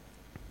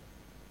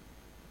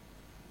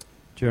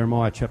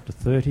 Jeremiah chapter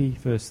 30,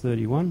 verse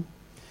 31.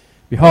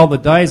 "Behold, the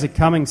days are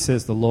coming,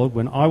 says the Lord,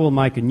 when I will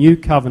make a new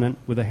covenant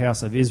with the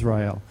house of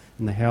Israel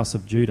and the house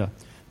of Judah,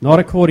 not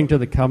according to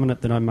the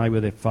covenant that I made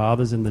with their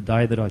fathers in the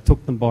day that I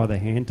took them by the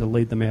hand to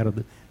lead them out of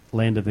the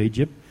land of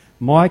Egypt,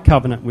 my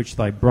covenant which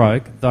they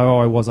broke, though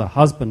I was a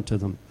husband to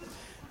them.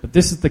 But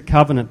this is the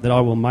covenant that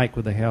I will make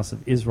with the house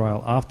of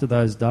Israel after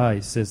those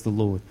days, says the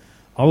Lord.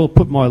 I will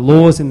put my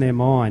laws in their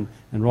mind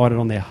and write it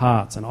on their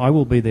hearts, and I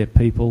will be their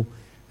people,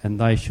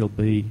 and I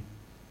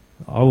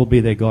will be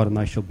their God, and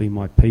they shall be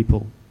my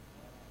people.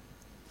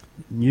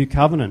 New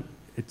covenant.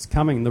 It's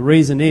coming. The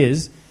reason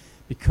is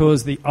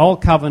because the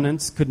old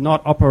covenants could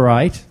not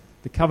operate,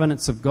 the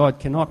covenants of God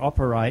cannot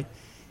operate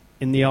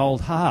in the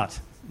old heart.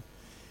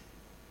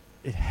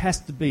 It has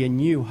to be a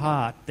new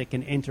heart that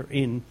can enter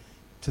in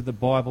to the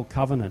Bible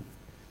covenant.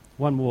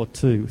 One more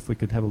too, if we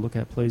could have a look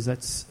at, please.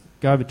 Let's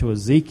go over to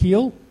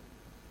Ezekiel.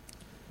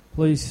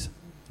 Please,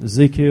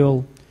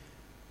 Ezekiel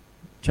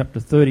chapter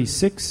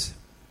 36.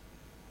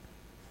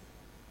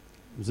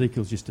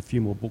 Ezekiel's just a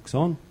few more books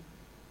on.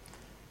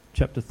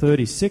 Chapter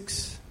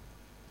 36.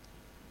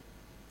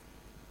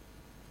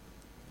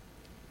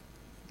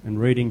 And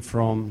reading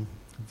from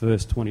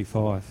verse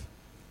 25.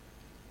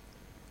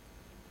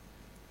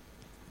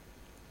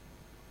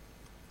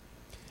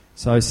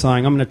 So he's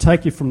saying, I'm going to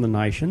take you from the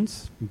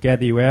nations, and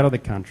gather you out of the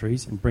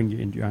countries, and bring you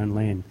into your own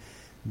land.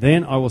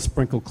 Then I will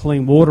sprinkle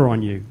clean water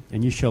on you,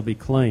 and you shall be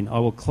clean. I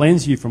will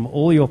cleanse you from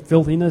all your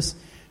filthiness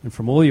and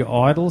from all your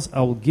idols.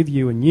 I will give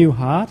you a new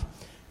heart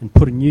and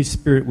put a new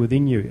spirit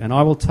within you. And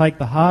I will take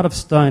the heart of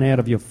stone out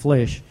of your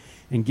flesh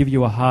and give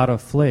you a heart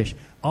of flesh.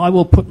 I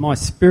will put my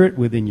spirit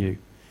within you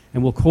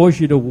and will cause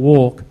you to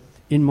walk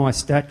in my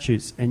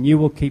statutes, and you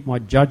will keep my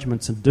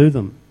judgments and do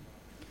them.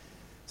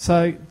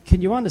 So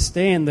can you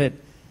understand that,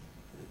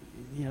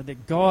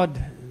 that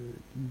God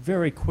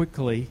very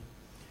quickly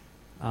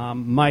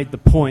made the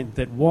point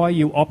that why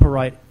you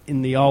operate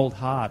in the old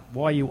heart,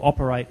 why you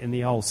operate in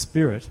the old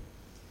spirit,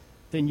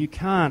 then you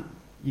can't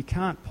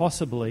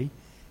possibly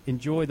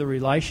enjoy the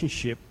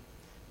relationship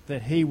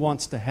that He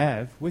wants to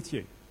have with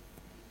you.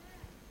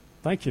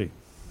 Thank you.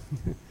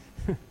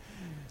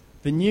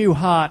 The new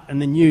heart and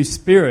the new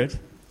spirit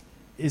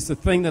is the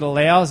thing that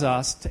allows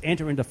us to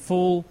enter into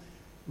full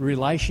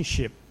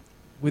relationship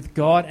with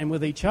God and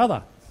with each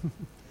other.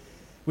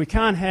 We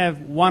can't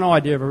have one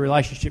idea of a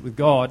relationship with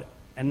God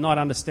and not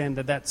understand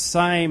that that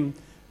same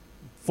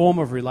form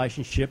of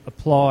relationship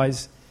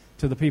applies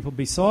to the people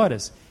beside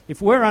us.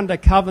 If we're under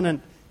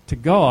covenant to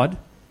God,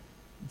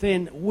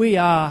 then we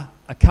are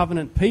a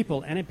covenant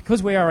people. And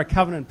because we are a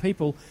covenant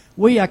people,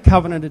 we are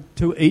covenanted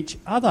to each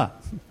other.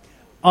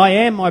 I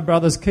am my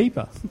brother's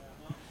keeper.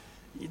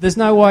 There's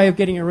no way of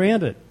getting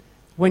around it.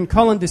 When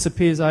Colin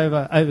disappears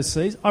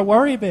overseas, I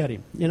worry about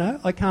him.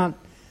 I can't.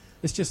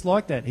 It's just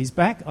like that. He's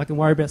back. I can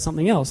worry about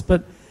something else.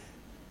 But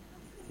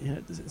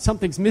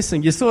something's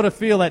missing. You sort of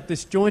feel that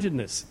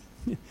disjointedness.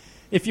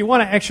 If you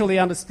want to actually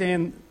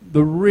understand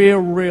the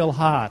real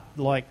heart,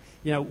 like,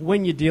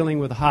 when you're dealing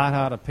with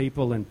hard-hearted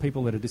people and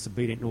people that are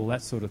disobedient and all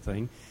that sort of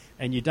thing,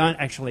 and you don't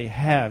actually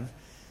have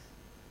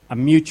a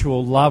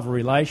mutual love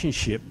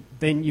relationship,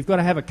 then you've got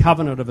to have a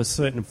covenant of a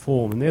certain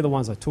form, and they're the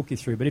ones I took you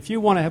through. But if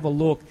you want to have a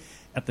look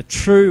at the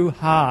true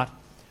heart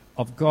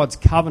of God's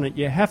covenant,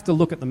 you have to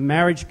look at the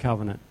marriage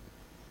covenant.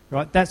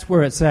 Right? That's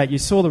where it's at. You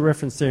saw the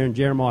reference there in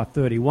Jeremiah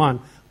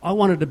 31. I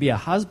wanted to be a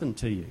husband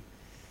to you.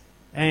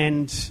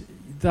 And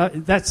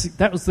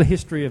that was the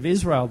history of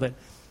Israel, that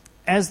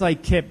as they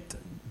kept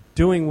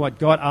doing what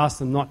God asked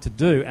them not to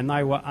do and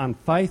they were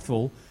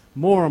unfaithful,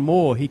 more and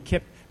more He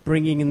kept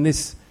bringing in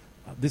this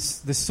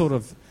sort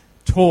of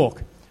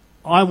talk.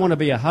 I want to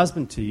be a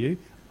husband to you.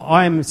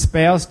 I am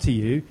espoused to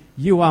you.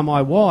 You are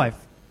my wife.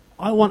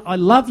 I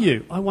love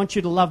you. I want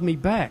you to love me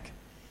back.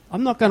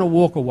 I'm not going to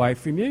walk away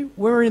from you.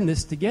 We're in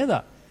this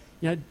together.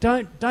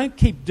 Don't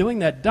keep doing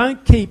that.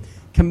 Don't keep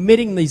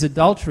committing these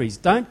adulteries.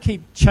 Don't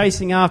keep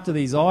chasing after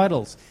these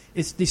idols.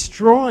 It's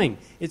destroying.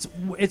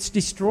 It's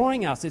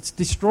destroying us. It's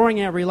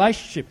destroying our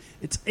relationship.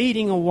 It's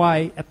eating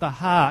away at the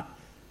heart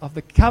of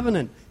the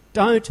covenant.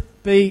 Don't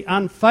be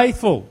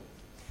unfaithful.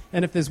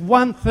 And if there's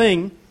one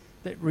thing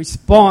that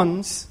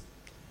responds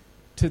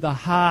to the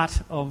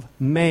heart of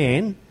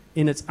man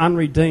in its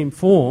unredeemed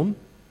form,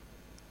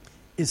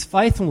 is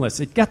faithfulness.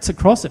 It guts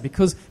across it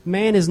because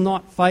man is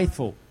not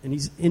faithful and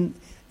he's in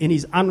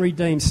his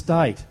unredeemed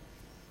state.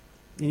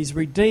 In his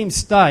redeemed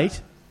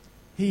state,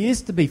 he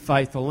is to be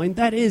faithful. I mean,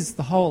 that is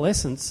the whole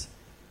essence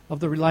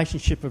of the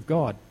relationship of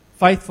God.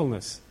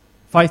 Faithfulness.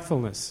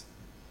 Faithfulness.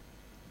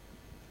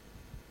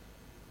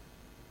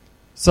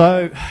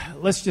 So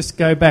let's just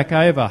go back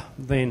over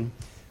then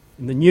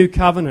in the new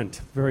covenant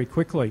very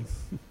quickly.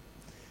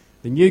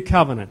 The new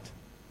covenant.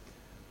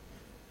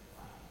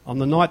 On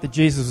the night that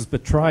Jesus was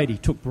betrayed, He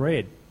took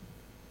bread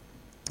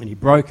and He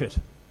broke it,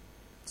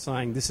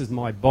 saying, "This is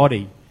my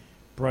body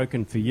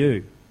broken for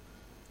you."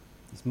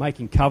 He's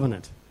making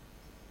covenant.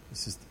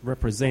 This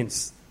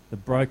represents the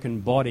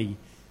broken body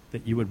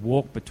that you would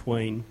walk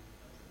between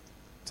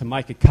to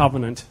make a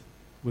covenant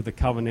with a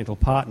covenantal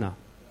partner.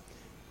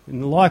 In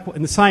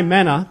the same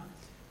manner,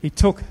 He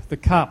took the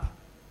cup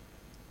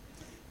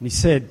and He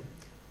said,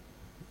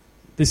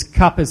 "This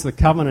cup is the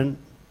covenant,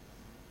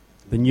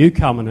 the new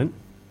covenant,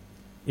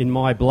 in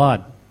my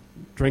blood.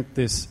 Drink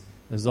this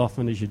as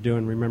often as you do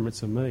in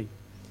remembrance of me."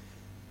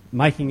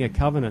 Making a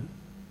covenant.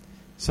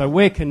 So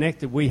we're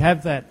connected. We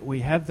have that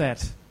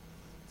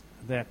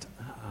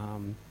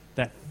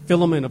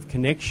filament of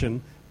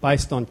connection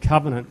based on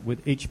covenant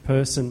with each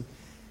person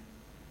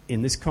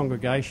in this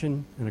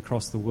congregation and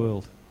across the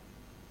world.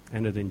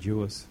 And it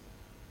endures.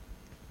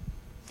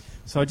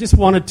 So I just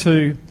wanted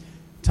to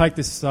take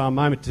this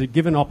moment to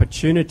give an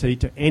opportunity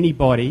to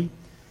anybody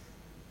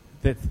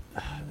that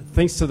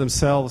thinks to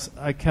themselves,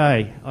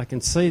 okay, I can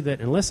see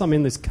that unless I'm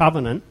in this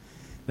covenant,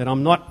 that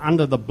I'm not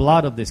under the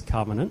blood of this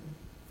covenant,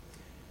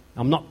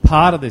 I'm not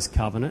part of this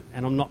covenant,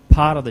 and I'm not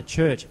part of the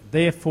church.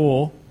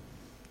 Therefore,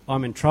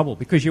 I'm in trouble.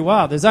 Because you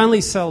are. There's only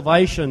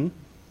salvation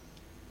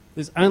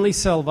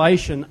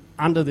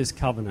under this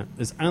covenant.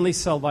 There's only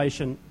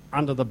salvation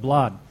under the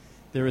blood.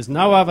 There is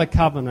no other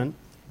covenant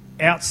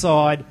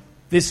outside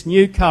this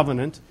new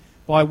covenant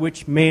by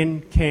which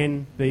men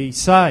can be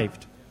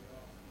saved.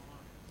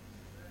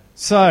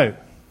 So,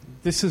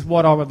 this is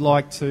what I would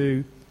like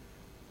to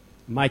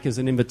make as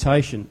an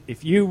invitation.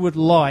 If you would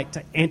like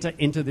to enter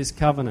into this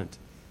covenant,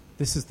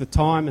 this is the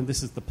time and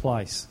this is the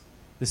place.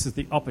 This is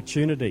the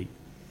opportunity.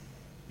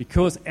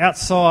 Because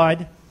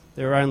outside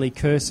there are only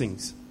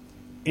cursings.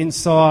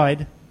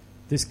 Inside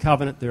this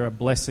covenant there are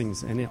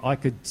blessings. And I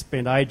could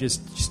spend ages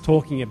just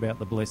talking about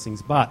the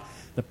blessings. But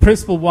the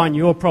principal one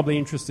you're probably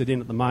interested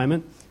in at the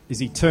moment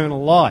is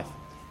eternal life.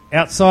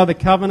 Outside the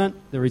covenant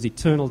there is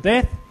eternal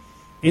death.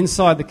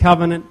 Inside the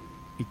covenant,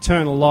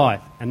 eternal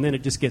life. And then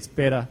it just gets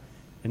better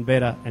and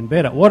better and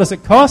better. What does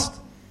it cost?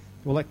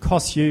 Well, it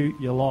costs you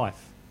your life.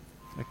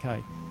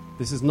 Okay,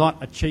 this is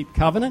not a cheap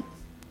covenant.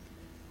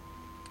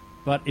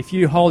 But if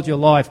you hold your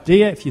life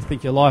dear, if you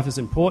think your life is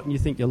important, you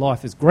think your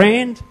life is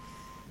grand,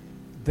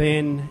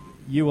 then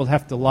you will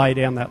have to lay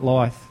down that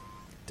life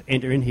to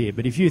enter in here.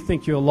 But if you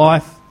think your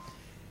life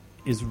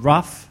is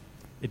rough,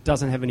 it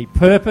doesn't have any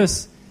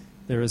purpose,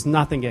 there is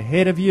nothing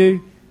ahead of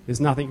you,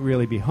 there's nothing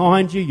really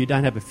behind you, you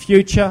don't have a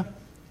future,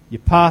 your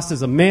past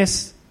is a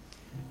mess,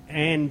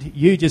 and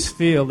you just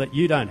feel that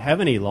you don't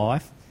have any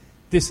life,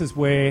 this is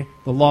where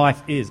the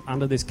life is,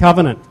 under this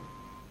covenant.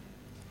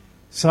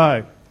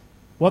 So,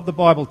 what the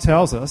Bible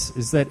tells us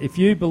is that if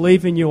you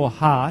believe in your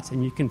heart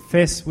and you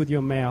confess with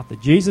your mouth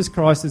that Jesus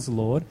Christ is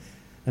Lord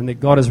and that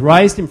God has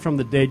raised him from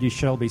the dead, you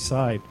shall be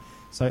saved.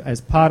 So as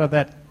part of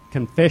that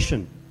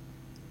confession,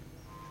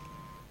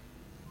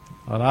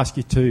 I'd ask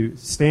you to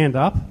stand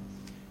up,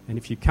 and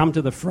if you come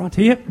to the front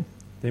here,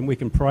 then we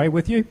can pray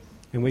with you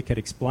and we can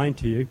explain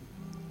to you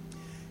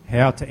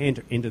how to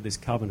enter into this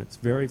covenant. It's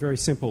very, very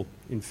simple.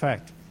 In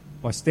fact,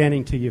 by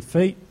standing to your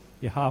feet,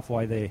 you're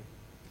halfway there.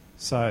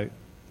 So,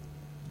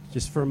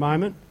 just for a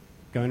moment,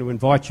 I'm going to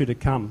invite you to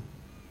come.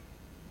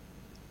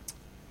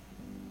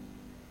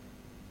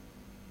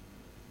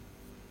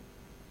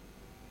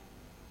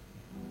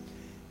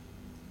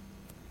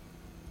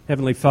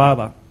 Heavenly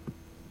Father,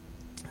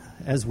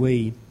 as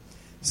we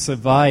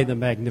survey the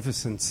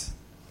magnificence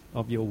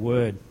of your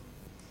word,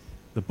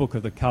 the book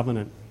of the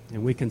covenant,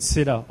 and we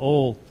consider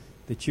all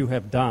that you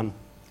have done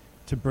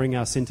to bring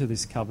us into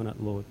this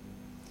covenant, Lord,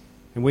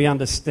 and we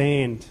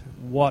understand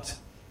what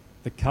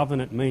the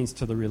covenant means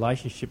to the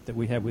relationship that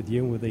we have with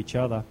you and with each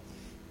other,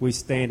 we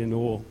stand in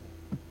awe.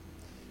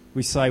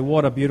 We say,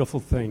 what a beautiful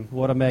thing,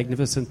 what a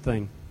magnificent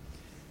thing.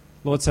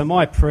 Lord, so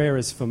my prayer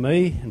is for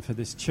me and for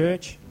this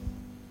church,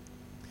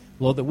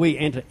 Lord, that we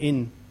enter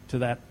into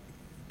that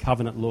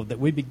covenant, Lord, that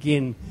we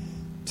begin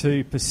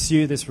to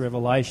pursue this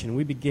revelation.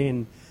 We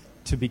begin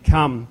to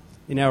become,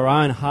 in our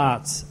own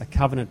hearts, a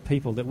covenant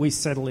people, that we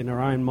settle in our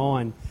own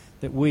mind,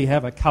 that we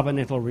have a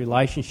covenantal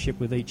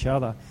relationship with each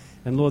other.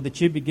 And Lord, that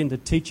you begin to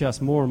teach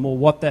us more and more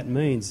what that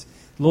means.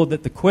 Lord,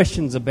 that the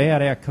questions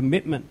about our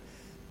commitment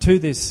to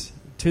this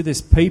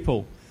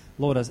people,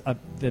 Lord,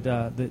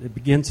 that it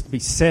begins to be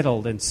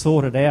settled and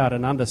sorted out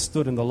and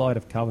understood in the light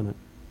of covenant.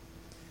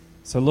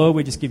 So Lord,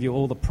 we just give you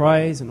all the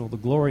praise and all the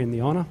glory and the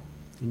honour.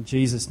 In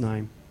Jesus'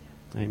 name,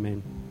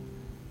 amen.